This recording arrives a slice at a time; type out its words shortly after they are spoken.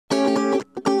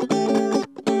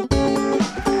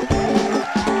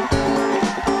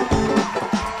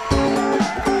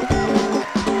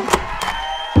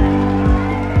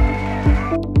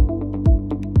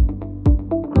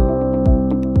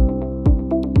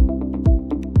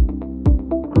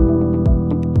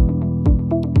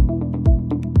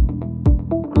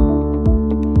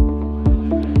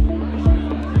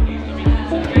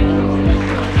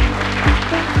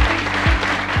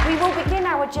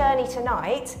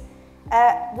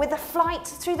with a flight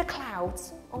through the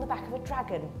clouds on the back of a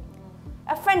dragon.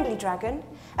 A friendly dragon.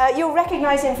 You'll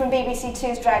recognise him from BBC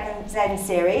Two's Dragon's Den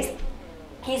series.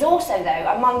 He's also,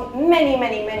 though, among many,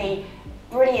 many, many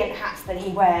brilliant hats that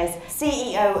he wears,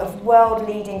 CEO of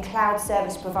world-leading cloud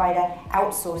service provider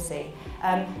Outsourcing.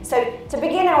 So to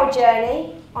begin our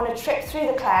journey on a trip through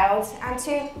the clouds and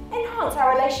to enhance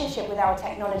our relationship with our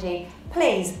technology,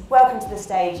 please welcome to the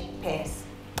stage, Piers.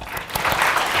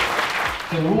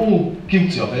 So we're all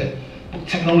guilty of it, but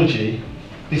technology,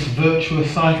 this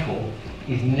virtuous cycle,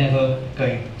 is never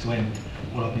going to end,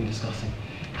 what I've been discussing.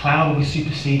 Cloud will be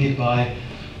superseded by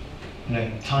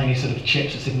tiny sort of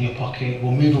chips that sit in your pocket.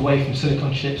 We'll move away from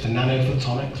silicon chips to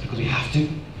nanophotonics because we have to,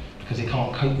 because they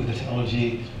can't cope with the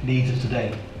technology needs of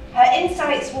today. Her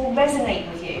insights will resonate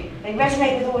with you. They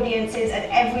resonate with audiences at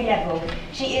every level.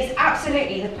 She is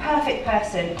absolutely the perfect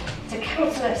person to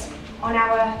counsel us on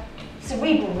our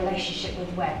cerebral relationship with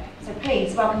the web. So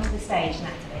please, welcome to the stage,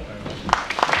 Nathalie.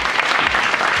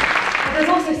 But there's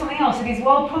also something else, so these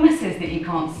world promises that you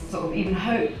can't sort of even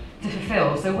hope to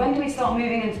fulfill. So when do we start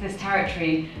moving into this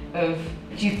territory of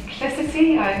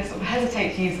duplicity? I sort of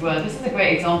hesitate to use the word. This is a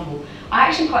great example. I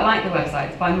actually quite like the website.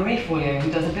 It's by Marie Forleo,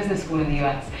 who does a business school in the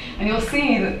US. And you'll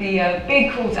see that the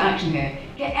big call to action here,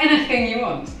 get anything you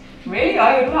want. Really,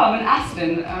 I would love an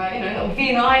Aston, little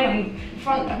V9 on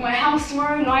front of my house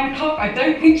tomorrow, 9 o'clock. I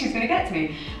don't think she's going to get to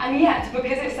me. And yet,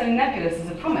 because it's so nebulous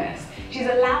as a promise, she's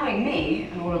allowing me,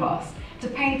 and all of us, to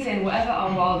paint in whatever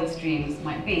our wildest dreams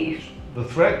might be. The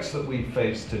threats that we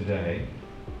face today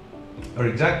are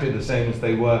exactly the same as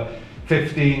they were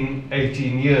 15,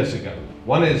 18 years ago.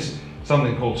 One is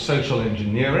something called social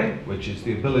engineering, which is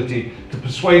the ability to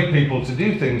persuade people to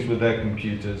do things with their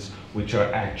computers which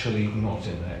are actually not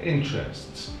in their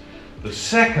interests. The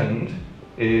second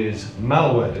is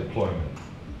malware deployment,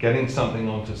 getting something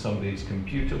onto somebody's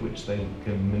computer which they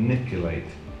can manipulate.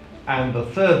 And the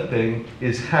third thing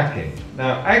is hacking.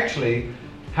 Now, actually,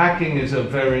 hacking is a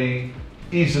very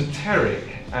esoteric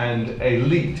and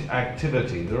elite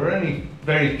activity. There are only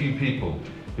very few people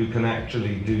who can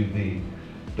actually do the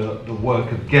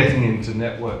work of getting into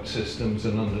network systems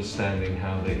and understanding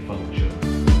how they function.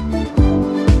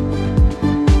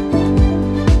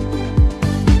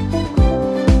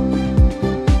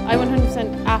 I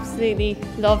 100% absolutely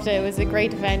loved it. It was a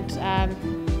great event.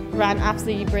 Ran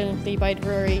absolutely brilliantly by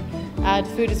Drury. The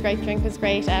food was great, the drink was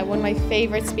great. One of my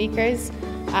favourite speakers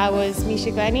was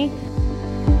Misha Glenny.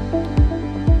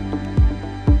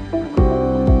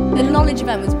 The knowledge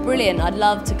event was brilliant. I'd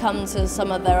love to come to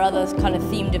some of their other kind of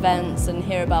themed events and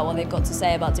hear about what they've got to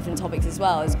say about different topics as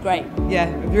well. It was great. Yeah,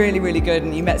 really, really good,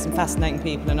 and you met some fascinating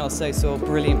people and also saw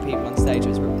brilliant people on stage. It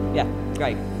was, yeah,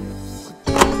 great.